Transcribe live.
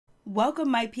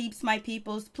Welcome, my peeps, my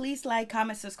peoples. Please like,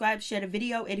 comment, subscribe, share the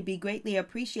video. It'd be greatly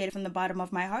appreciated from the bottom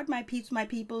of my heart. My peeps, my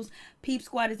peoples. Peep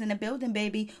Squad is in the building,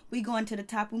 baby. We going to the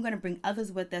top. We're going to bring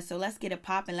others with us. So let's get it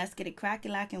popping. Let's get it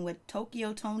cracking with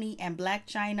Toni and Blac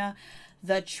Chyna.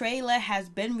 The trailer has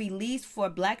been released for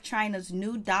Blac Chyna's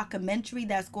new documentary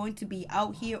that's going to be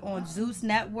out here on Zeus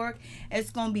Network. It's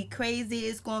going to be crazy.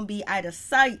 It's going to be out of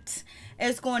sight.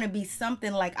 It's going to be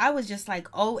something like, I was just like,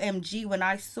 OMG, when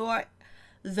I saw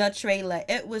the trailer.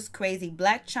 It was crazy.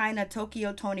 Blac Chyna,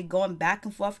 Toni going back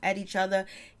and forth at each other,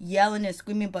 yelling and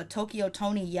screaming, but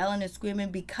Toni yelling and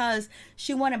screaming because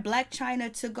she wanted Blac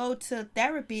Chyna to go to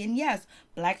therapy. And yes,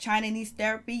 Blac Chyna needs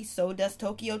therapy, so does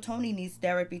Toni needs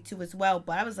therapy too as well.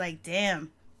 But I was like, damn.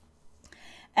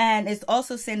 And it's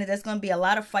also saying that there's going to be a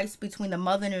lot of fights between the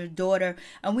mother and her daughter.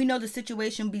 And we know the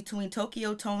situation between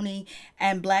Toni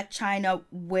and Blac Chyna,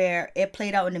 where it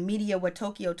played out in the media, where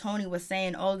Toni was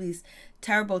saying all these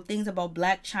terrible things about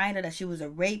Blac Chyna, that she was a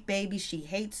rape baby, she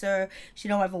hates her, she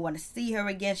don't ever want to see her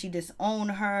again, she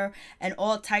disowned her, and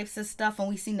all types of stuff. And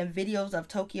we seen the videos of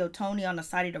Toni on the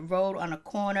side of the road, on a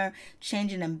corner,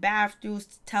 changing in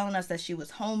bathrooms, telling us that she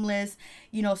was homeless,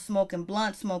 you know, smoking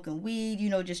blunt, smoking weed, you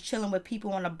know, just chilling with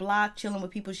people on the block, chilling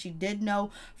with people she did know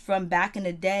from back in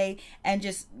the day, and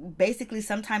just basically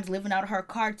sometimes living out of her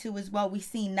car too as well. We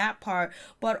seen that part.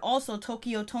 But also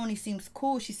Toni seems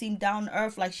cool. She seemed down to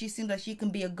earth, like she seems like she can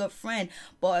be a good friend.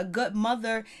 But a good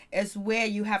mother is where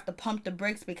you have to pump the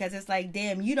brakes, because it's like,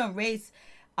 damn, you don't raise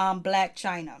Blac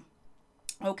Chyna.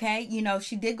 Okay, you know,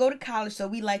 she did go to college, so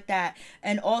we like that.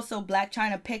 And also Blac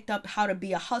Chyna picked up how to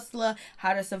be a hustler,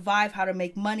 how to survive, how to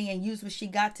make money, and use what she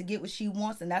got to get what she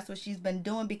wants. And that's what she's been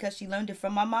doing, because she learned it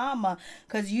from my mama.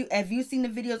 Because if you've seen the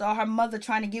videos of her mother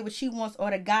trying to get what she wants, or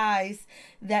the guys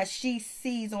that she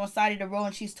sees on the side of the road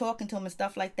and she's talking to them and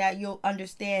stuff like that, you'll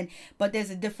understand. But there's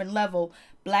a different level.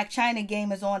 Blac Chyna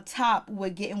game is on top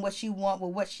with getting what she want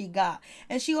with what she got.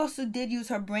 And she also did use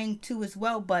her brain too as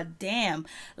well. But damn,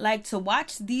 like, to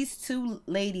watch these two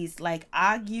ladies like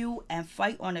argue and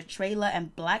fight on a trailer,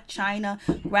 and Blac Chyna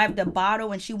grabbed a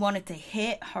bottle and she wanted to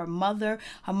hit her mother.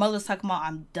 Her mother's talking about,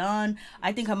 I'm done.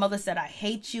 I think her mother said, I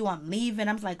hate you, I'm leaving.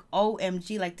 I'm like,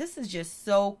 OMG, like, this is just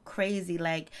so crazy.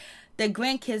 Like, the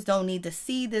grandkids don't need to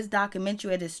see this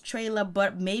documentary or this trailer,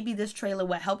 but maybe this trailer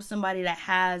will help somebody that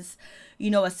has,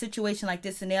 you know, a situation like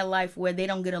this in their life where they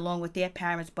don't get along with their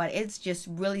parents. But it's just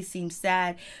really seems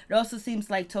sad. It also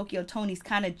seems like Toni's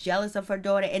kind of jealous of her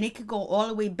daughter, and it could go all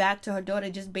the way back to her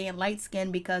daughter just being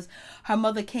light-skinned, because her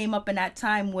mother came up in that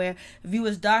time where if you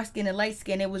was dark-skinned and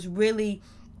light-skinned, it was really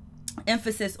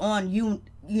emphasis on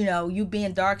you know, you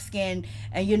being dark-skinned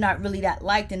and you're not really that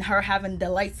liked, and her having the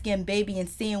light-skinned baby and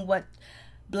seeing what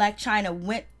Blac Chyna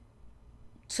went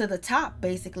to the top,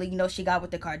 basically. You know, she got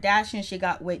with the Kardashians, she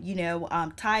got with, you know,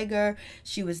 Tiger,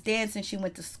 she was dancing, she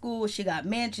went to school, she got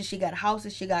mansions, she got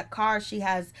houses, she got cars, she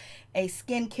has a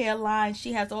skincare line,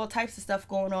 she has all types of stuff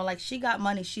going on. Like, she got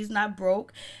money, she's not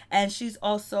broke. And she's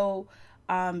also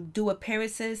do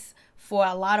appearances for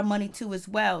a lot of money too as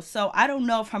well. So I don't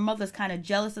know if her mother's kind of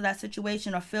jealous of that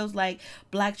situation, or feels like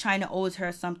Blac Chyna owes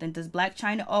her something. Does Blac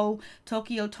Chyna owe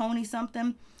Toni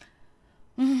something?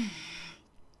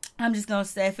 I'm just gonna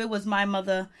say, if it was my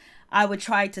mother, I would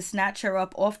try to snatch her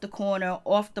up off the corner,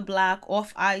 off the block,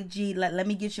 off IG. Let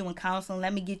me get you in counseling.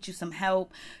 Let me get you some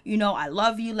help. You know, I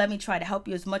love you. Let me try to help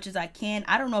you as much as I can.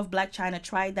 I don't know if Blac Chyna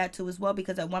tried that too as well,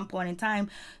 because at one point in time,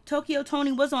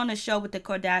 Toni was on the show with the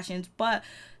Kardashians, but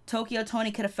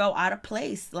Toni could have felt out of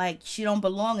place, like she don't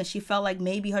belong, and she felt like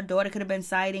maybe her daughter could have been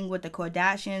siding with the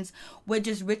Kardashians, with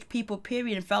just rich people,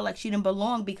 period, and felt like she didn't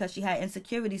belong because she had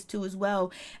insecurities too as well,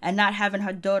 and not having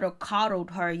her daughter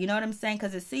coddled her. You know what I'm saying?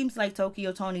 Because it seems like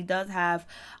Toni does have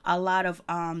a lot of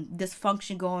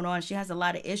dysfunction going on. She has a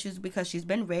lot of issues because she's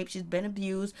been raped, she's been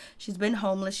abused, she's been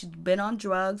homeless, she's been on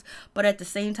drugs, but at the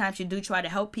same time she do try to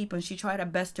help people, and she tried her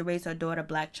best to raise her daughter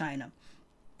Blac Chyna.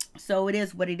 So it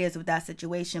is what it is with that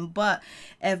situation. But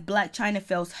if Blac Chyna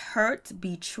feels hurt,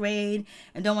 betrayed,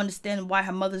 and don't understand why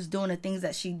her mother's doing the things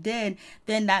that she did,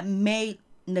 then that may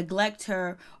neglect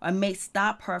her, or may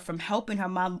stop her from helping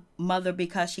her mother,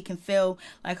 because she can feel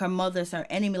like her mother's her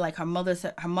enemy, like her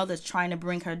mother's trying to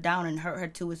bring her down and hurt her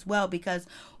too as well. Because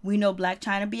we know Blac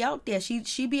Chyna be out there,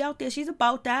 she be out there, she's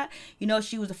about that. You know,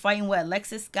 she was fighting with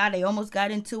Alexis Scott, they almost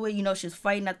got into it. You know, she was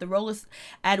fighting at the rollers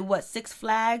at Six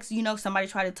Flags. You know, somebody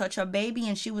tried to touch her baby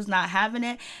and she was not having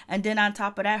it. And then on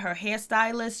top of that, her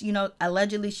hairstylist, you know,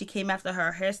 allegedly she came after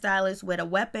her hairstylist with a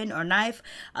weapon or knife,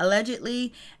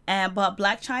 allegedly. But Blac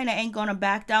Blac Chyna ain't gonna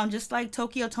back down, just like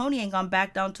Toni ain't gonna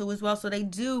back down too as well. So they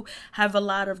do have a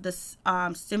lot of the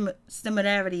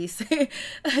similarities.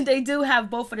 They do have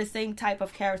both of the same type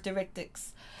of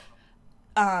characteristics.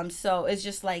 So it's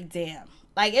just like, damn.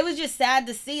 Like, it was just sad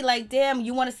to see, like, damn,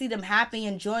 you want to see them happy,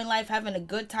 enjoying life, having a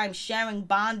good time, sharing,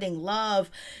 bonding,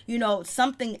 love, you know,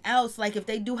 something else. Like, if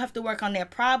they do have to work on their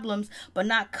problems, but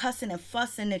not cussing and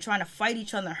fussing and trying to fight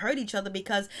each other and hurt each other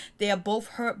because they are both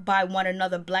hurt by one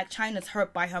another. Blac Chyna's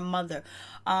hurt by her mother.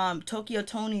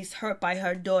 Toni's hurt by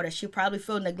her daughter. She probably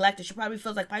feels neglected. She probably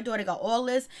feels like, my daughter got all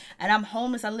this, and I'm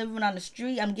homeless, I'm living on the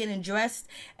street, I'm getting dressed,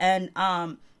 and,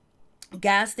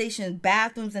 gas stations,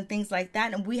 bathrooms, and things like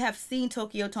that. And we have seen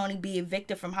Toni be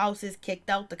evicted from houses, kicked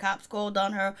out, the cops called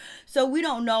on her. So we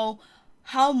don't know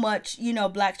how much, you know,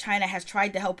 Blac Chyna has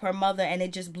tried to help her mother, and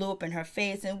it just blew up in her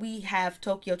face. And we have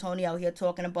Toni out here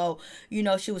talking about, you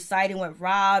know, she was siding with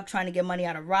Rob, trying to get money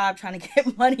out of Rob, trying to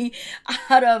get money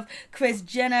out of Kris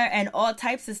Jenner, and all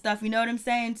types of stuff, you know what I'm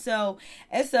saying? So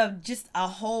it's just a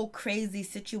whole crazy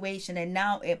situation, and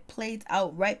now it plays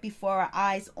out right before our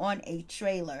eyes on a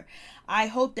trailer. I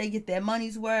hope they get their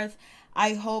money's worth.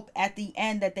 I hope at the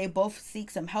end that they both seek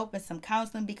some help and some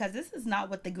counseling, because this is not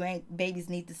what the grandbabies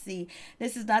need to see.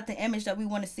 This is not the image that we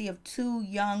want to see of two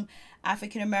young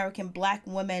African-American black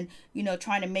women, you know,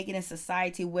 trying to make it in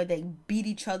society where they beat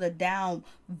each other down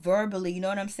verbally, you know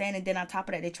what I'm saying? And then on top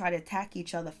of that, they try to attack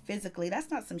each other physically. That's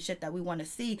not some shit that we want to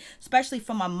see, especially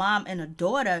from a mom and a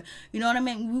daughter. You know what I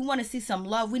mean? We want to see some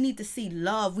love. We need to see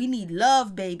love. We need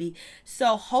love, baby.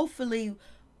 So hopefully,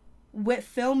 with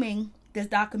filming this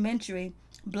documentary,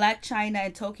 Blac Chyna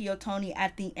and Toni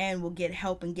at the end will get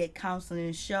help and get counseling,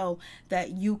 and show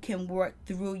that you can work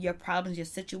through your problems, your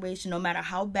situation, no matter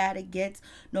how bad it gets,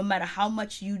 no matter how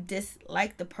much you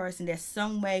dislike the person. There's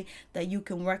some way that you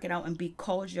can work it out and be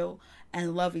cordial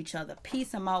and love each other.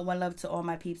 Peace. I'm out. One love to all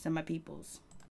my peeps and my peoples.